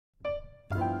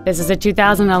This is a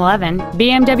 2011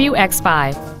 BMW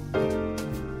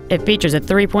X5. It features a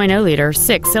 3.0-liter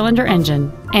six-cylinder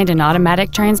engine and an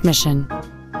automatic transmission.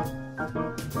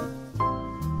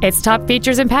 Its top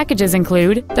features and packages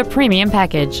include the Premium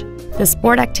Package, the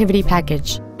Sport Activity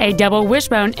Package, a double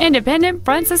wishbone independent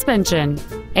front suspension,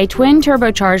 a twin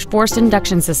turbocharged forced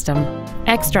induction system,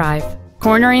 X-Drive,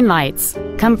 cornering lights,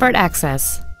 comfort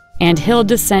access, and hill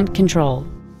descent control.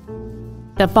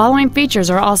 The following features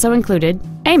are also included: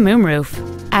 a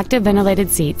moonroof, active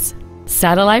ventilated seats,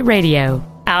 satellite radio,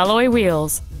 alloy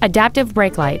wheels, adaptive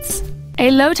brake lights, a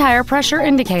low tire pressure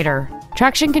indicator,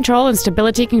 traction control and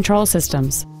stability control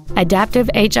systems,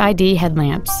 adaptive HID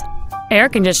headlamps, air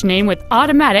conditioning with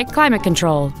automatic climate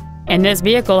control, and this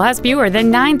vehicle has fewer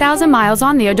than 9,000 miles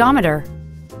on the odometer.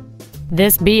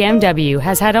 This BMW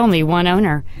has had only one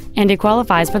owner, and it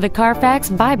qualifies for the Carfax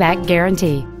buyback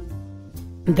guarantee.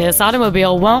 This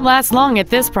automobile won't last long at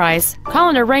this price. Call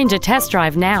and arrange a test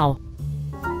drive now.